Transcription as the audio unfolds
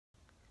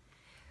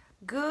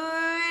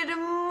Good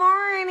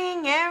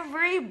morning,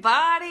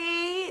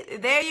 everybody.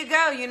 There you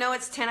go. You know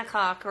it's 10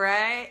 o'clock,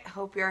 right?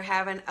 Hope you're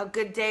having a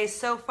good day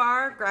so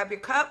far. Grab your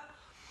cup.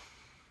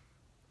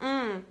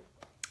 All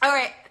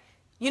right.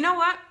 You know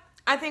what?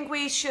 I think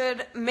we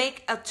should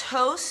make a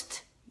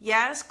toast.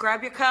 Yes,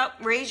 grab your cup,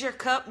 raise your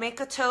cup, make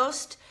a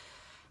toast.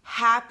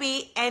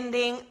 Happy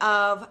ending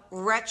of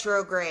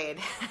retrograde.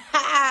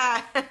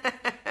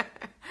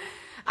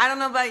 I don't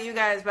know about you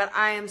guys, but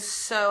I am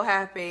so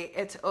happy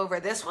it's over.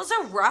 This was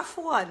a rough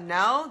one,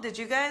 no? Did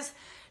you guys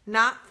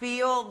not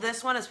feel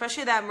this one?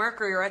 Especially that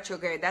Mercury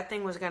retrograde. That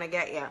thing was going to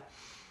get you.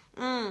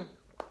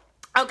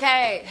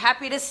 Okay,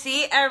 happy to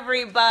see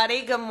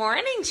everybody. Good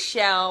morning,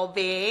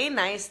 Shelby.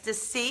 Nice to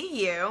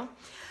see you.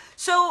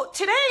 So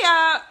today,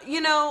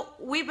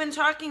 we've been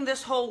talking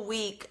this whole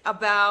week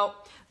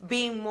about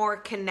being more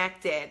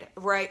connected,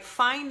 right?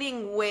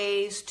 Finding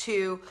ways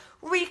to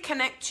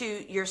reconnect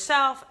to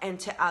yourself and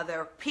to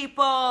other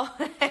people.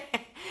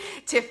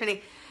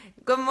 Tiffany,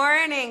 good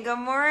morning, good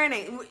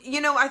morning.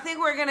 I think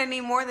we're going to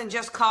need more than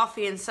just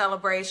coffee and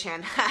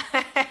celebration.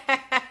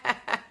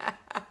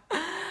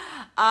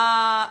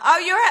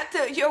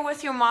 You're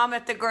with your mom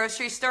at the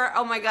grocery store?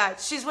 Oh my God,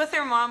 she's with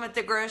her mom at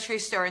the grocery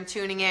store and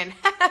tuning in.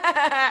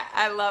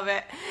 I love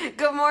it.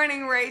 Good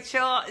morning,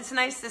 Rachel. It's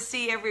nice to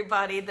see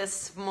everybody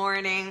this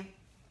morning.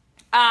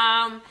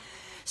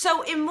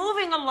 So in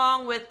moving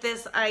along with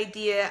this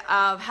idea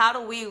of how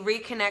do we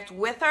reconnect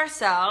with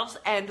ourselves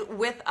and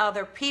with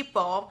other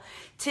people,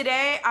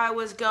 today I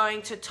was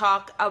going to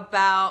talk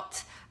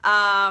about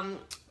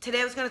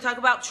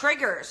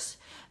triggers.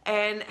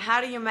 And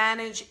how do you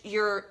manage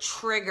your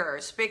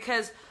triggers?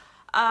 Because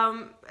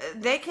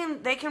they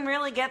can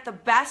really get the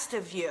best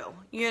of you,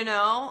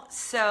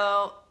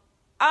 So,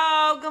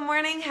 good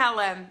morning,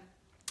 Helen.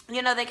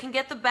 They can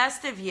get the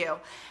best of you.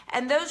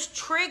 And those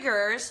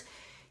triggers,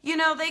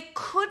 they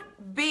could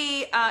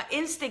be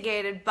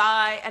instigated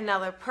by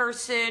another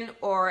person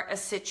or a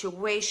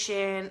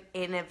situation,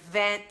 an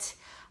event,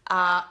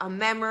 a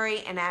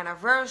memory, an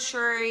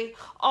anniversary.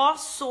 All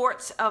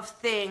sorts of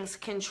things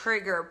can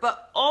trigger,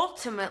 but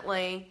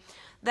ultimately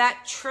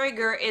that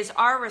trigger is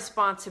our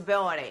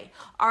responsibility.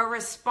 Our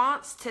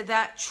response to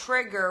that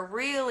trigger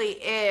really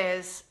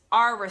is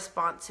our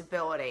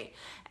responsibility.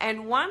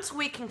 And once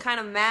we can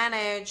kind of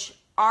manage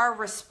our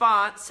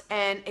response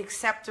and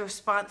accept the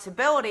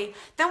responsibility,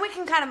 then we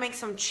can kind of make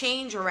some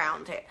change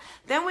around it.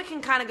 Then we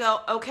can kind of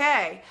go,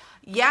 okay,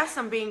 yes,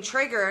 I'm being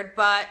triggered,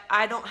 but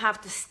I don't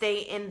have to stay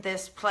in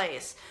this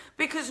place.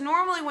 Because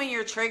normally when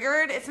you're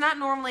triggered, it's not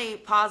normally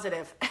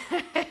positive.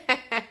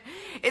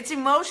 It's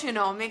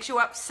emotional. It makes you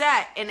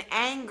upset and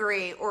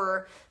angry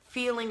or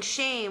feeling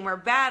shame or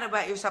bad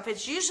about yourself.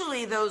 It's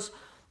usually those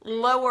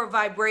lower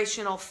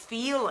vibrational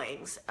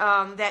feelings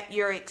that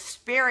you're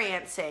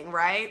experiencing,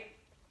 right?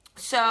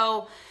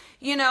 So,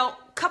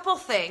 couple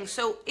things.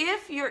 So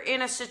if you're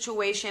in a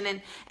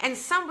situation and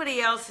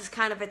somebody else is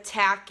kind of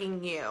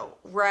attacking you,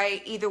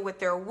 right? Either with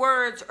their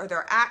words or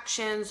their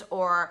actions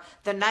or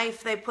the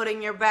knife they put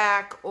in your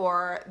back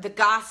or the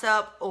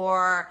gossip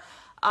or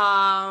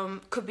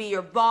could be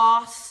your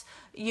boss,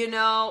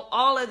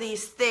 all of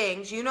these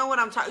things. You know what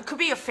I'm talking, it could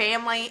be your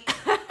family.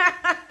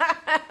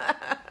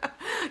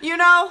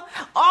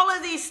 All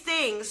of these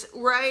things,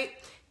 right,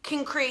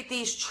 can create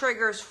these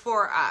triggers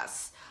for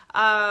us.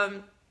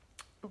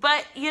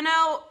 But,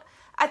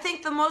 I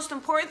think the most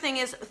important thing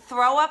is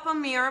throw up a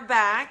mirror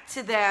back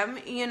to them.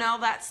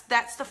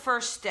 That's the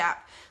first step.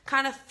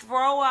 Kind of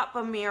throw up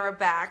a mirror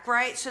back,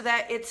 right? So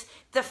that it's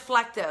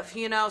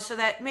deflective, so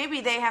that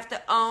maybe they have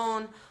to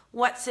own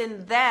what's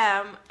in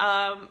them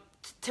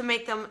to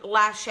make them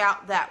lash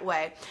out that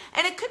way.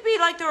 And it could be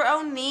like their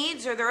own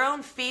needs or their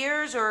own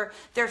fears or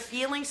they're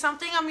feeling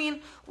something. I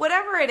mean,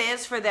 whatever it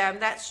is for them,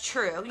 that's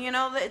true.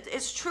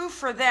 It's true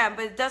for them,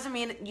 but it doesn't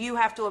mean you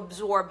have to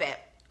absorb it.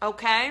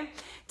 Okay?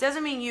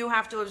 Doesn't mean you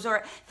have to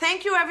absorb it.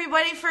 Thank you,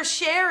 everybody, for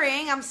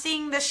sharing. I'm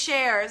seeing the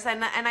shares,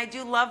 and I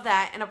do love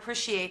that and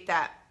appreciate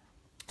that.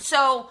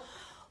 So,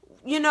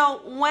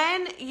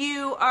 when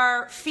you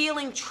are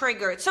feeling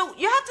triggered, so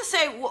you have to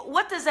say,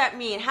 what does that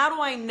mean? How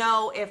do I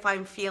know if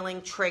I'm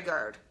feeling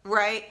triggered,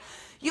 right?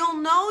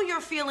 You'll know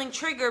you're feeling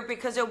triggered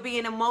because it'll be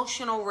an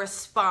emotional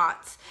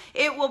response.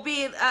 It will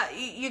be,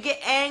 you get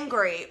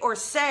angry or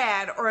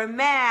sad or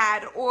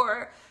mad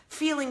or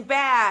feeling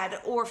bad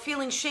or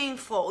feeling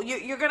shameful.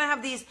 You're going to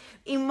have these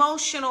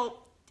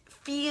emotional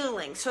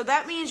feelings. So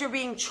that means you're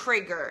being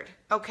triggered,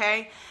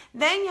 okay?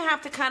 Then you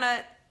have to kind of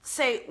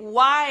say,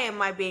 why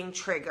am I being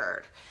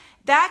triggered?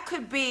 That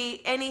could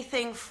be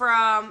anything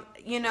from,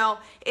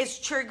 it's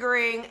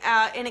triggering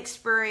an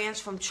experience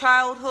from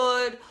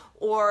childhood,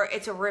 or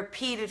it's a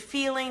repeated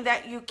feeling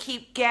that you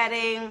keep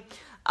getting,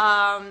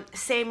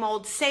 same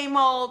old,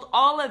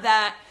 all of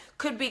that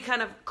could be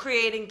kind of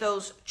creating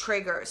those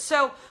triggers.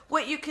 So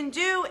what you can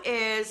do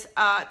is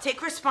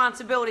take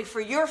responsibility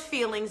for your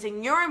feelings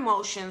and your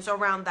emotions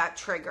around that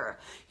trigger.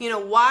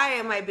 Why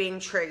am I being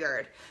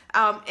triggered?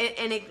 And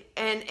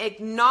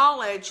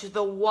acknowledge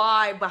the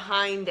why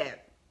behind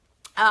it.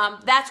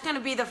 That's going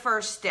to be the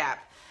first step.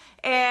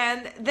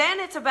 And then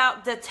it's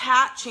about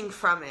detaching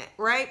from it,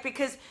 right?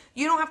 Because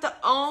you don't have to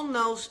own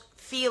those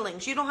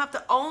feelings. You don't have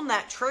to own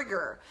that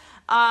trigger.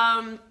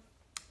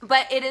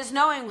 But it is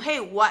knowing, hey,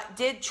 what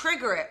did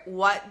trigger it?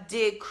 What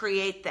did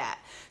create that?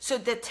 So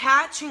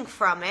detaching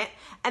from it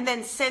and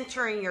then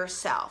centering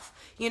yourself.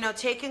 You know,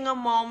 taking a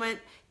moment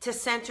to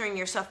centering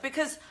yourself.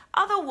 Because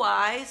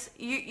otherwise,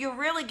 you're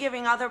really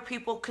giving other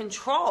people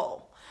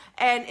control.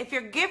 And if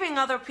you're giving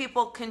other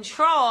people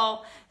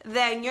control,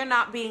 then you're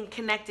not being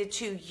connected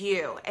to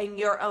you and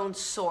your own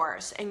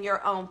source and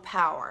your own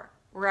power,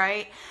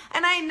 right?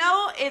 And I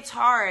know it's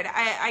hard.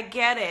 I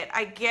get it.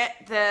 I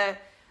get the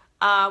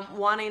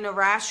wanting to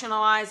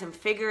rationalize and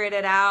figure it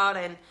out.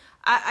 And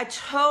I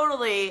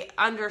totally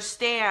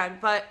understand.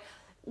 But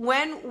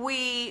when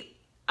we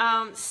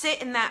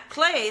sit in that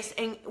place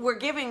and we're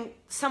giving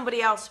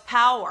somebody else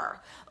power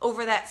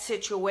over that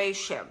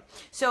situation.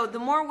 So the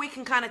more we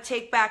can kind of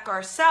take back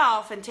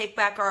ourselves and take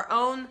back our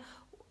own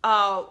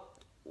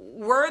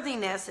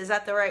worthiness, is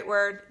that the right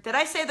word? Did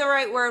I say the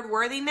right word?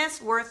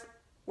 Worthiness?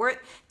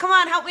 Come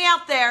on, help me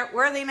out there.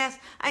 Worthiness.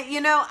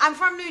 You know, I'm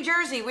from New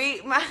Jersey.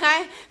 We're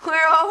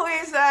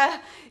always,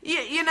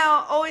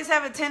 always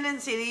have a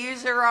tendency to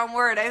use the wrong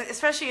word,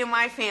 especially in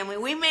my family.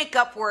 We make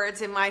up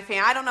words in my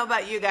family. I don't know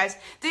about you guys.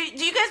 Do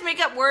you guys make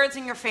up words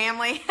in your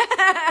family?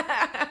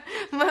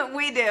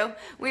 We do.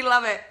 We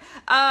love it.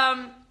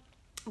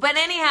 But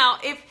anyhow,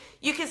 if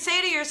you can say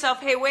to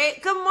yourself, hey,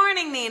 wait, good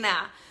morning,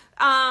 Nina.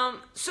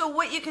 So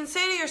what you can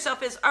say to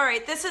yourself is, all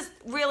right, this is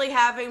really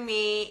having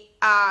me,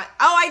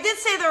 I did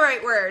say the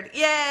right word.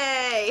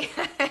 Yay.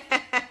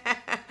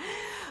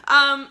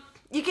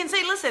 You can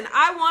say, listen,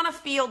 I want to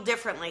feel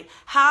differently.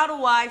 How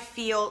do I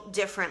feel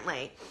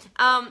differently?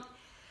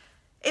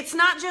 It's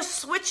not just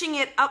switching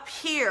it up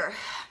here.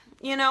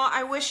 You know,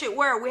 I wish it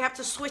were. We have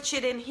to switch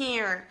it in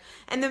here.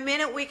 And the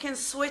minute we can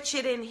switch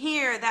it in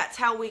here, that's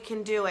how we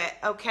can do it,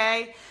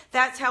 okay?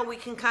 That's how we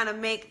can kind of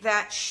make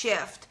that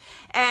shift.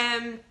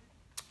 And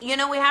you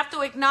know, we have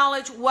to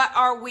acknowledge what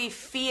are we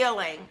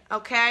feeling,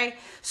 okay?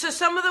 So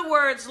some of the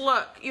words,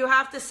 look, you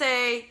have to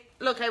say,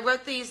 look, I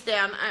wrote these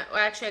down.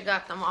 Actually, I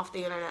got them off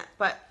the internet,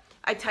 but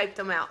I typed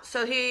them out.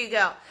 So here you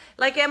go.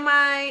 Like, am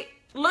I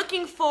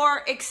looking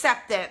for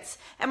acceptance?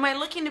 Am I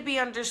looking to be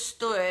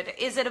understood?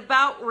 Is it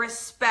about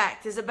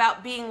respect? Is it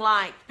about being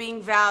liked, being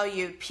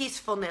valued,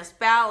 peacefulness,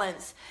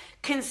 balance,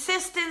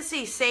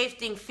 consistency,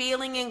 safety,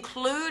 feeling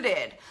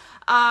included?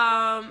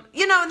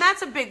 You know, and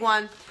that's a big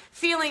one.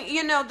 Feeling,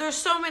 you know, there's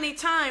so many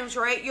times,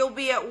 right? You'll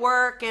be at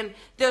work and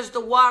there's the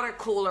water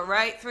cooler,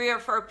 right? 3 or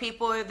 4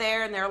 people are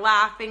there and they're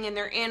laughing and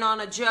they're in on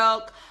a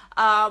joke,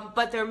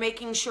 but they're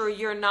making sure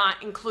you're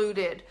not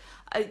included,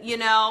 you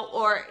know,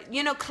 or,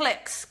 you know,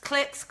 clicks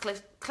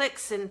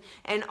and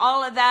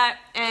all of that.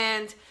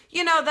 And,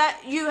 you know,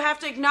 that you have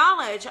to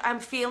acknowledge, I'm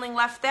feeling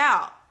left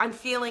out. I'm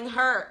feeling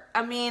hurt.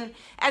 I mean,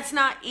 it's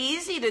not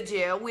easy to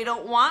do. We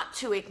don't want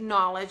to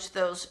acknowledge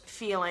those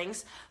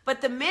feelings.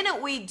 But the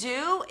minute we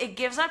do, it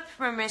gives us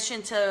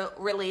permission to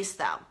release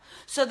them.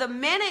 So the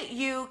minute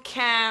you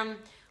can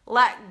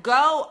let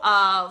go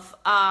of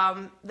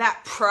that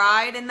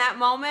pride in that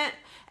moment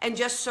and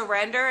just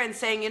surrender and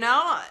saying, you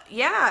know,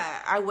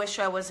 yeah, I wish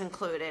I was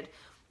included.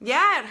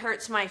 Yeah, it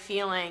hurts my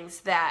feelings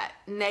that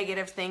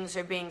negative things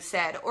are being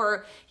said.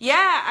 Or,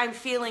 yeah, I'm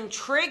feeling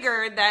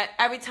triggered that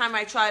every time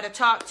I try to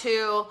talk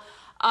to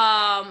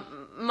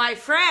my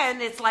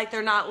friend, it's like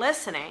they're not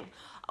listening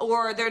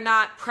or they're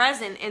not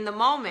present in the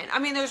moment. I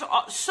mean, there's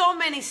so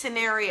many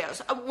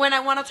scenarios. When I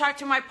want to talk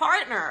to my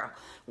partner,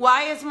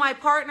 why is my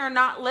partner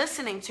not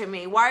listening to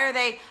me? Why are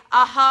they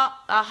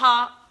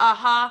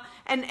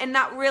and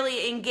not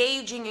really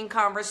engaging in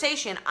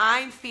conversation?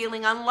 I'm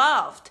feeling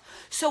unloved.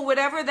 So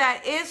whatever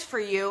that is for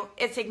you,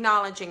 it's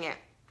acknowledging it.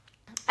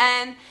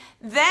 And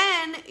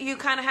then you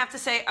kind of have to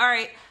say, all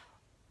right,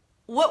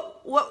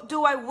 what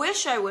do I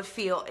wish I would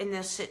feel in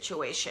this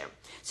situation?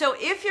 So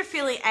if you're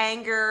feeling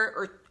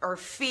anger or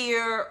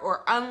fear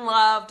or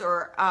unloved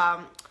or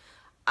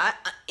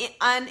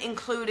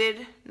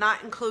unincluded,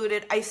 not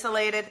included,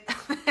 isolated,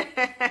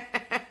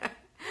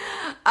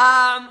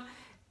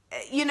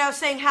 you know,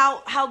 saying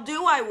how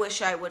do I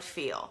wish I would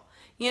feel?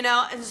 You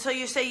know, and so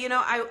you say, you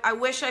know, I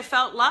wish I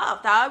felt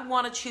loved. I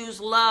want to choose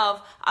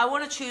love. I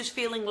want to choose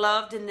feeling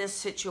loved in this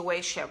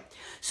situation.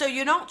 So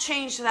you don't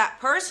change that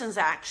person's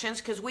actions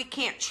because we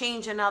can't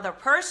change another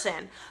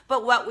person.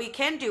 But what we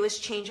can do is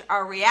change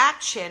our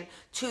reaction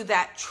to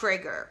that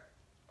trigger.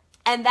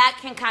 And that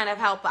can kind of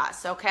help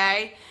us,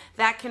 okay?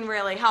 That can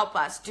really help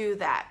us do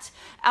that.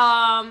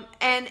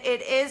 And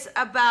it is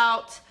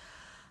about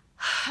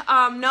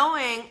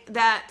knowing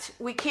that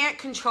we can't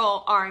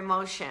control our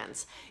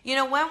emotions. You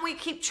know, when we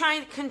keep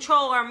trying to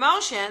control our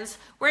emotions,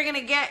 we're going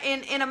to get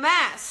in a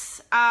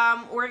mess.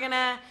 We're going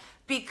to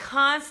be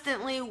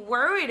constantly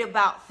worried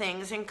about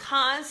things and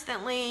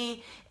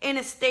constantly in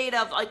a state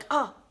of like,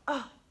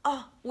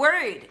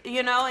 worried,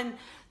 you know, and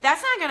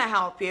that's not going to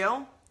help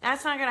you.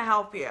 That's not going to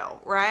help you,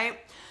 right?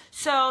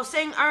 So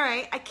saying, all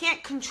right, I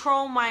can't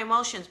control my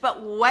emotions,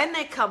 but when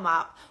they come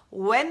up,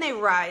 when they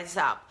rise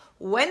up,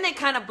 when they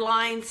kind of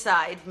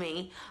blindside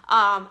me,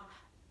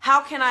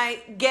 how can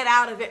I get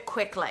out of it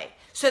quickly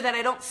so that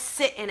I don't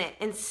sit in it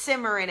and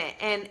simmer in it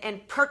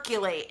and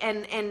percolate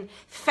and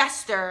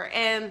fester?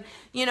 And,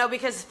 you know,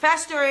 because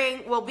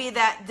festering will be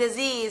that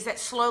disease that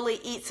slowly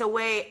eats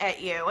away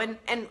at you.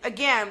 And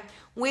again,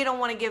 we don't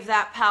want to give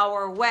that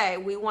power away.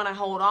 We want to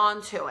hold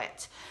on to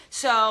it.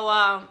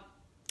 So,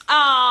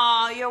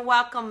 you're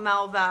welcome,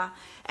 Melba.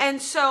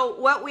 And so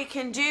what we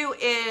can do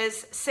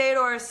is say to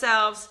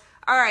ourselves,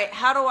 all right,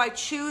 how do I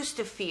choose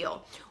to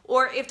feel?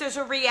 Or if there's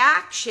a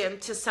reaction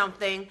to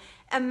something,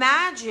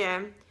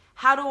 imagine,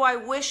 how do I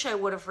wish I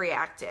would have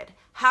reacted?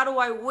 How do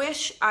I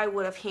wish I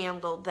would have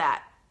handled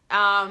that?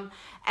 And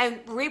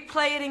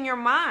replay it in your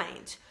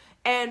mind.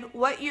 And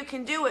what you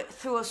can do it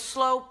through a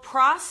slow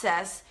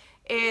process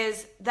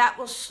is that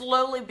will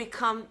slowly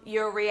become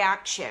your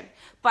reaction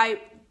by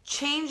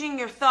changing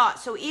your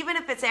thoughts. So even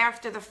if it's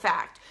after the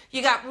fact,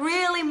 you got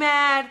really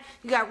mad,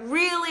 you got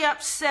really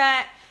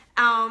upset,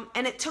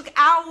 and it took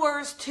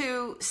hours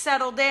to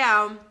settle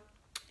down,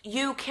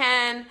 you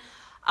can,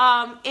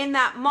 in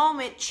that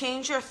moment,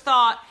 change your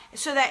thought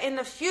so that in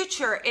the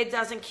future it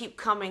doesn't keep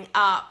coming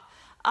up.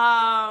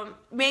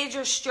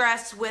 Major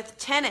stress with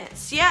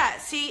tenants. Yeah,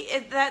 see,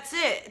 that's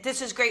it.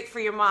 This is great for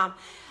your mom.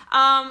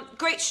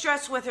 Great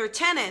stress with her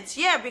tenants.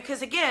 Yeah,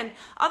 because again,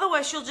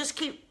 otherwise she'll just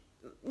keep,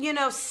 you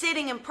know,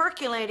 sitting and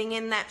percolating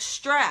in that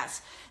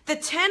stress. The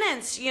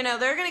tenants, you know,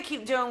 they're going to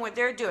keep doing what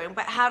they're doing,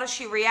 but how does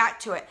she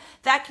react to it?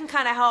 That can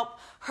kind of help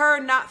her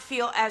not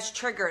feel as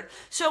triggered.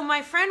 So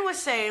my friend was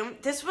saying,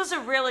 this was a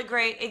really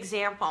great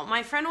example.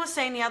 My friend was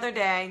saying the other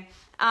day,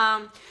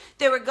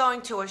 they were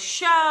going to a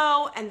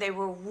show and they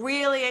were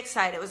really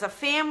excited. It was a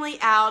family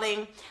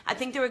outing. I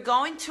think they were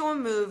going to a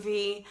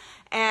movie,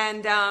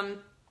 and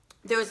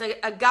there was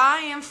a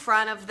guy in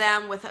front of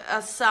them with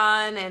a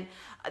son, and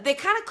they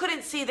kind of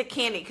couldn't see the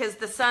candy because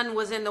the sun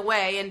was in the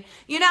way. And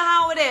you know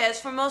how it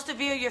is. For most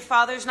of you, your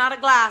father's not a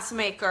glass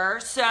maker,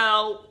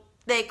 so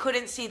they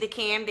couldn't see the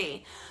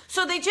candy.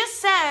 So they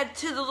just said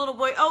to the little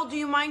boy, oh, do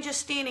you mind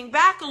just standing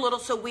back a little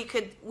so we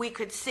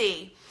could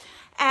see?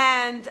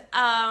 And,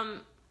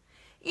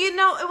 you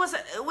know,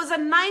 it was a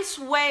nice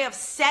way of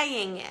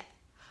saying it.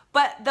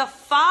 But the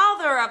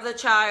father of the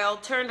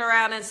child turned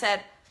around and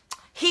said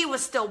he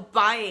was still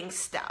buying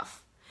stuff.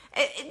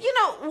 You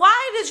know,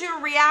 why does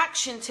your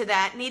reaction to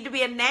that need to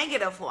be a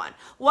negative one?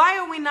 Why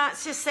are we not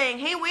just saying,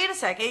 hey, wait a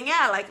second,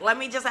 yeah, like, let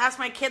me just ask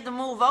my kid to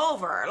move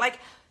over? Like,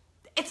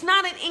 it's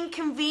not an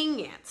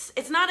inconvenience.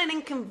 It's not an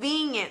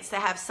inconvenience to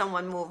have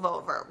someone move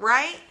over,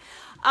 right?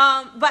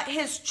 But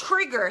his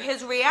trigger,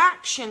 his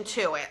reaction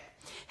to it,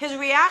 his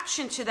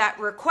reaction to that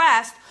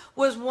request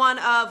was one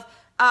of,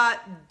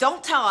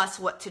 don't tell us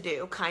what to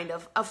do, kind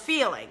of a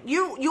feeling.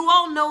 You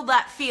all know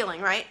that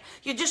feeling, right?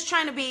 You're just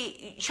trying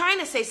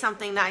to say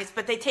something nice,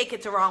 but they take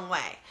it the wrong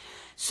way.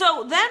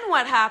 So then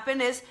what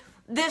happened is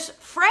this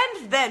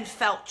friend then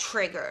felt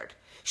triggered.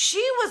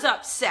 She was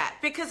upset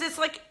because it's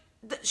like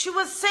she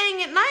was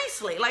saying it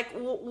nicely. Like,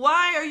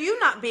 why are you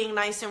not being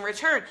nice in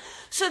return?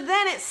 So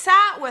then it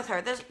sat with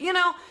her. This, you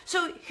know,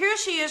 so here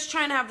she is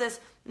trying to have this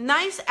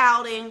nice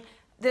outing,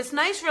 this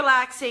nice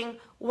relaxing,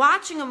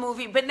 watching a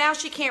movie, but now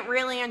she can't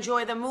really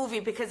enjoy the movie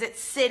because it's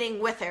sitting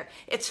with her.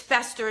 It's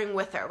festering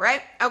with her,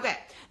 right? Okay,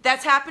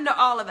 that's happened to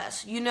all of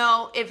us. You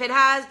know, if it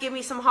has, give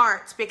me some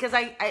hearts, because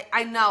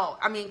I know.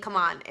 I mean, come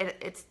on,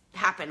 it's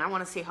happened. I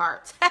want to see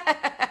hearts.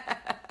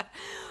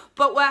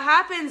 But what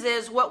happens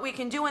is, what we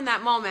can do in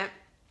that moment,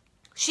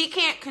 she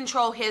can't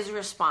control his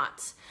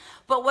response.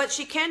 But what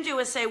she can do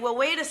is say, well,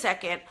 wait a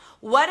second.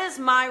 What is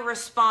my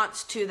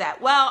response to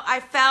that? Well, I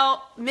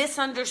felt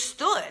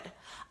misunderstood.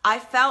 I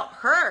felt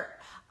hurt.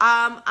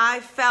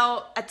 I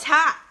felt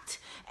attacked.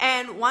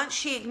 And once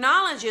she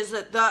acknowledges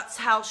that that's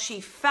how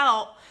she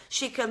felt,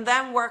 she can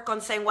then work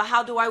on saying, well,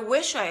 how do I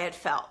wish I had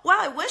felt? Well,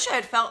 I wish I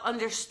had felt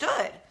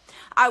understood.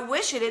 I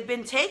wish it had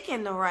been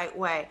taken the right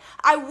way.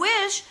 I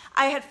wish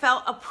I had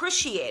felt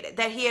appreciated,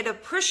 that he had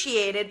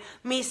appreciated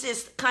me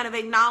just kind of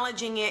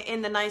acknowledging it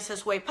in the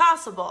nicest way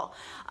possible,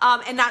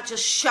 and not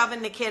just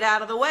shoving the kid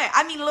out of the way.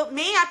 I mean, look,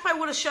 me, I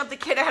probably would have shoved the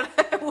kid out of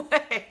the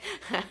way.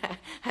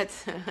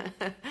 That's,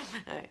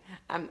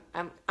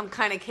 I'm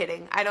kind of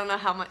kidding. I don't know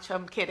how much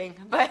I'm kidding,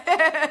 but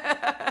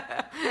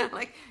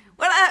like,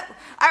 well,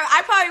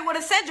 I probably would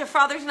have said, your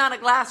father's not a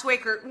glass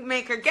maker.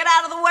 Get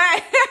out of the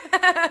way.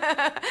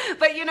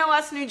 But you know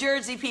us New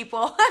Jersey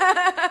people.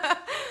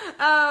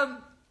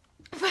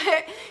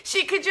 But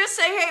she could just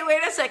say, hey,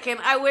 wait a second.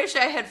 I wish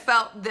I had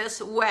felt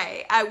this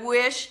way. I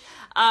wish.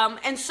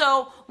 And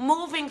so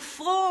moving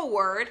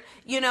forward,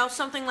 you know,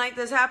 something like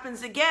this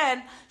happens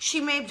again, she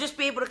may just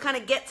be able to kind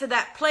of get to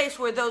that place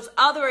where those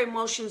other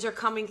emotions are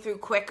coming through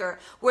quicker,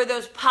 where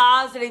those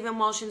positive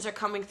emotions are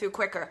coming through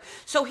quicker.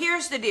 So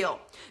here's the deal.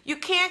 You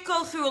can't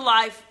go through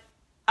life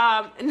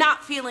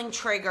not feeling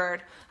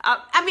triggered.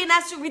 I mean,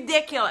 that's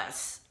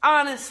ridiculous,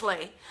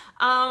 honestly.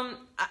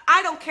 I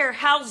don't care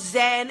how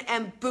Zen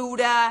and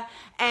Buddha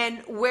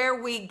and where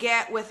we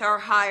get with our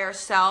higher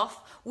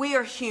self. We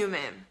are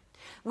human.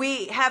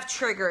 We have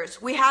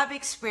triggers, we have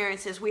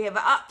experiences, we have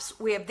ups,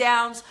 we have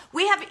downs,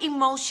 we have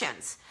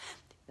emotions.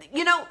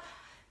 You know,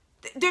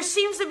 there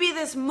seems to be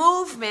this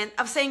movement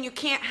of saying you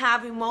can't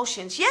have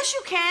emotions. Yes,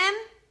 you can.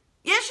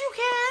 Yes, you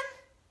can.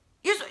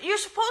 You're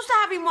supposed to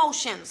have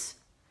emotions.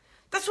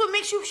 That's what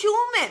makes you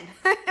human.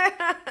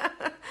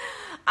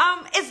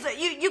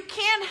 You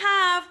can't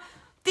have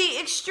the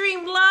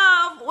extreme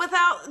love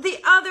without the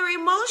other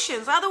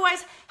emotions.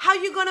 Otherwise, how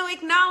are you going to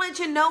acknowledge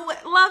and know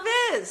what love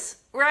is,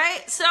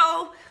 right?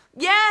 So,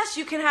 yes,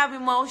 you can have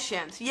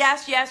emotions.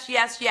 Yes, yes,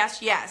 yes,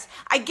 yes, yes.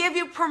 I give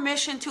you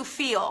permission to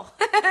feel.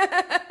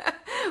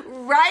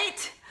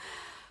 Right?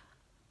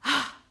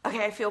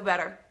 Okay, I feel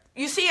better.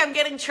 You see, I'm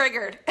getting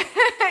triggered.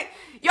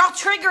 Y'all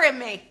triggering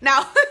me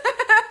now.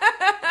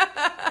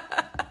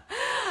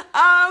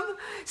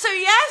 So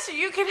yes,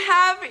 you can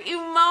have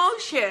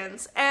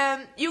emotions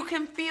and you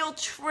can feel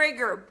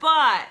triggered,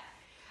 but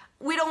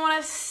we don't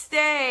want to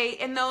stay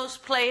in those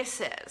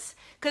places,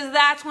 because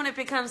that's when it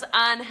becomes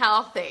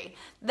unhealthy.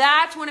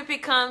 That's when it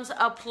becomes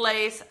a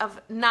place of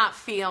not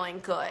feeling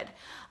good.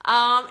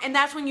 And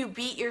that's when you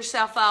beat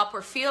yourself up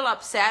or feel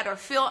upset or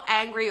feel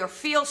angry or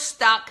feel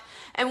stuck.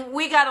 And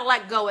we got to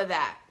let go of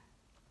that.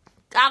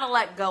 Got to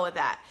let go of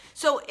that.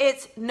 So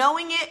it's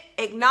knowing it,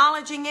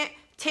 acknowledging it,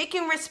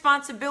 taking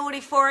responsibility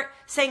for it,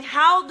 saying,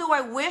 how do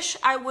I wish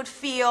I would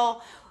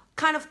feel,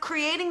 kind of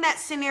creating that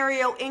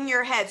scenario in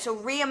your head. So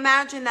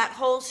reimagine that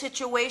whole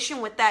situation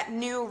with that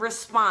new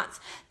response,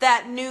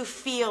 that new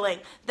feeling,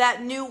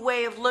 that new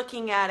way of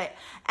looking at it.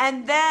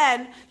 And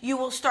then you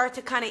will start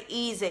to kind of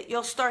ease it.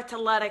 You'll start to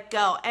let it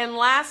go. And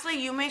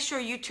lastly, you make sure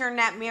you turn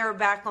that mirror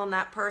back on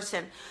that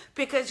person,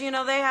 because, you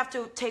know, they have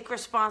to take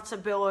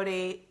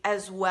responsibility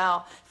as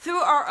well. Through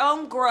our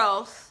own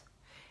growth,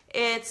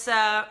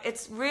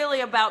 it's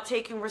really about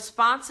taking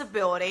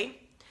responsibility,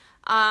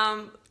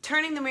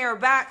 turning the mirror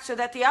back so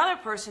that the other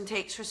person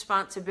takes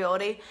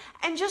responsibility,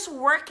 and just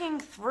working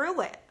through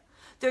it.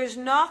 There's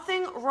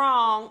nothing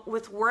wrong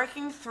with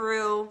working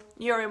through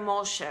your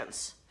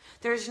emotions.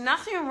 There's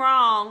nothing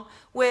wrong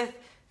with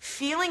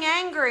feeling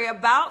angry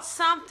about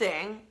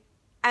something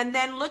and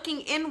then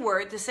looking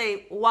inward to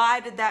say,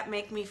 why did that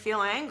make me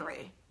feel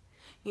angry?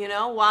 You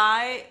know,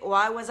 why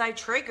was I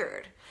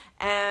triggered?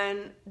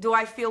 And do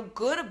I feel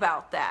good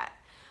about that?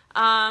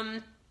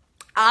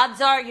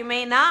 Odds are you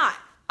may not.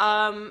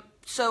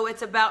 So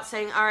it's about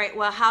saying, all right,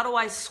 well, how do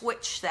I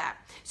switch that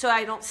so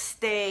I don't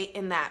stay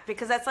in that?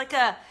 Because that's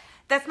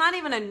that's not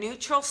even a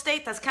neutral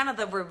state. That's kind of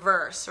the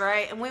reverse,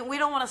 right? And we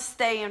don't want to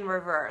stay in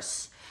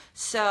reverse.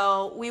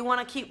 So we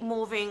want to keep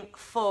moving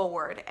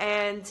forward.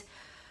 And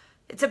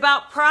it's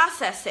about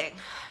processing.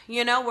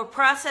 You know, we're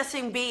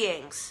processing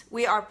beings.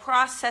 We are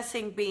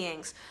processing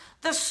beings.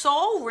 The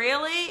soul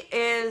really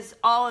is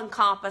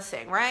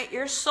all-encompassing, right?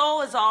 Your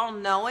soul is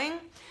all-knowing.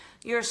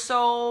 Your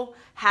soul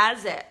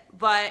has it.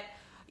 But,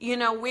 you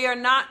know, we are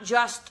not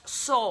just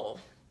soul.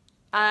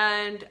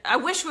 And I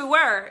wish we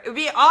were. It would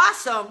be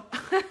awesome.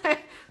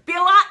 Be a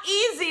lot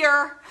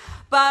easier.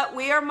 But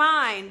we are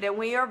mind and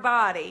we are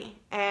body.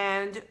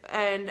 And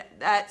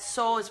that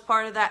soul is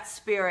part of that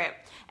spirit.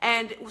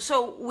 And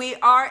so we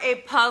are a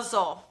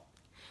puzzle.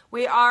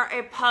 We are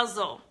a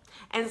puzzle.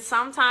 And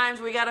sometimes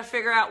we got to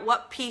figure out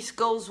what piece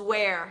goes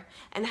where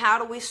and how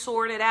do we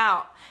sort it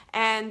out.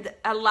 And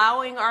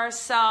allowing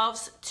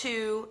ourselves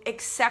to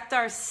accept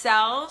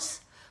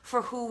ourselves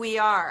for who we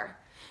are.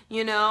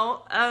 You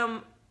know,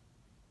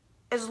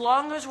 as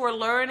long as we're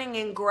learning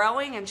and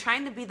growing and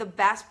trying to be the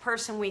best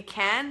person we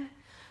can,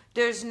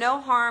 there's no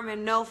harm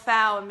and no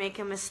foul in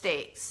making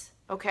mistakes,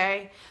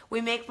 okay? We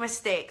make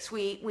mistakes.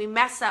 We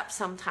mess up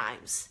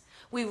sometimes.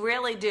 We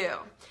really do.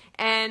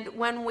 And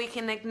when we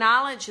can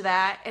acknowledge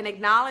that and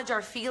acknowledge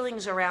our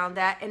feelings around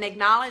that and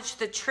acknowledge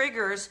the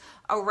triggers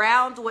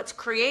around what's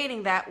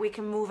creating that, we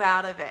can move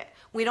out of it.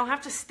 We don't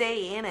have to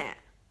stay in it.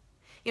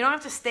 You don't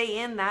have to stay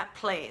in that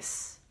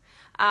place.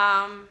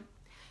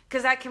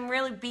 Because that can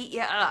really beat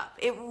you up.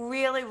 It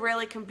really,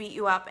 really can beat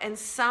you up. And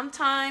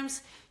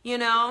sometimes, you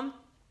know,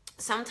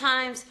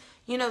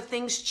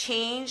 things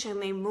change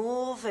and they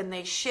move and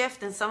they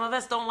shift. And some of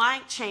us don't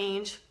like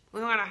change. We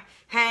want to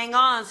hang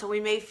on, so we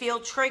may feel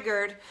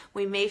triggered.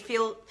 We may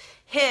feel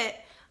hit.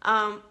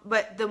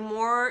 But the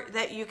more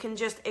that you can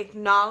just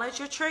acknowledge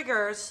your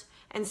triggers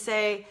and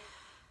say,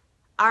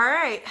 all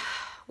right,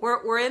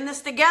 we're in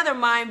this together,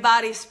 mind,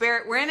 body,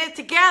 spirit. We're in it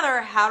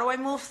together. How do I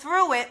move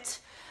through it?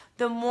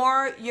 The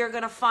more you're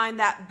going to find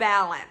that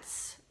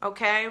balance,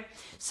 okay?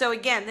 So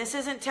again, this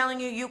isn't telling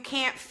you you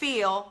can't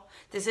feel.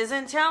 This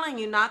isn't telling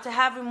you not to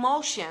have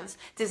emotions.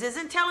 This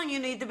isn't telling you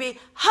need to be,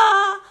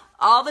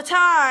 all the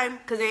time,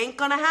 because it ain't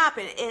going to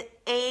happen. It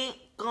ain't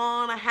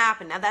going to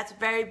happen. Now, that's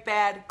very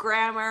bad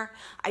grammar.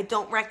 I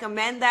don't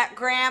recommend that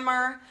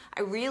grammar.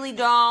 I really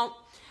don't.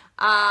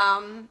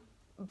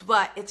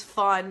 But it's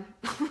fun.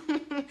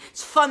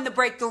 It's fun to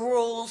break the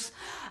rules.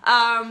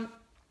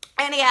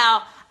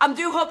 Anyhow, I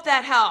do hope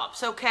that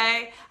helps,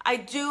 okay? I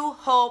do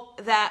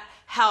hope that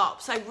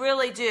helps. I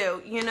really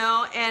do, you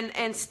know,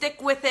 and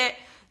stick with it.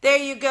 There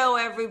you go,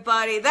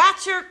 everybody.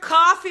 That's your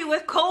coffee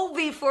with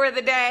Colby for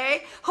the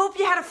day. Hope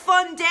you had a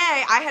fun day.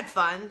 I had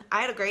fun.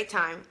 I had a great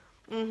time.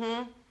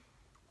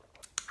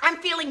 I'm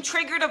feeling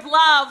triggered of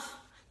love.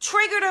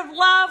 Triggered of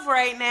love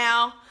right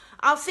now.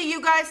 I'll see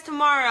you guys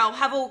tomorrow.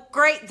 Have a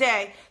great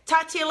day.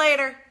 Talk to you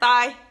later.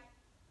 Bye.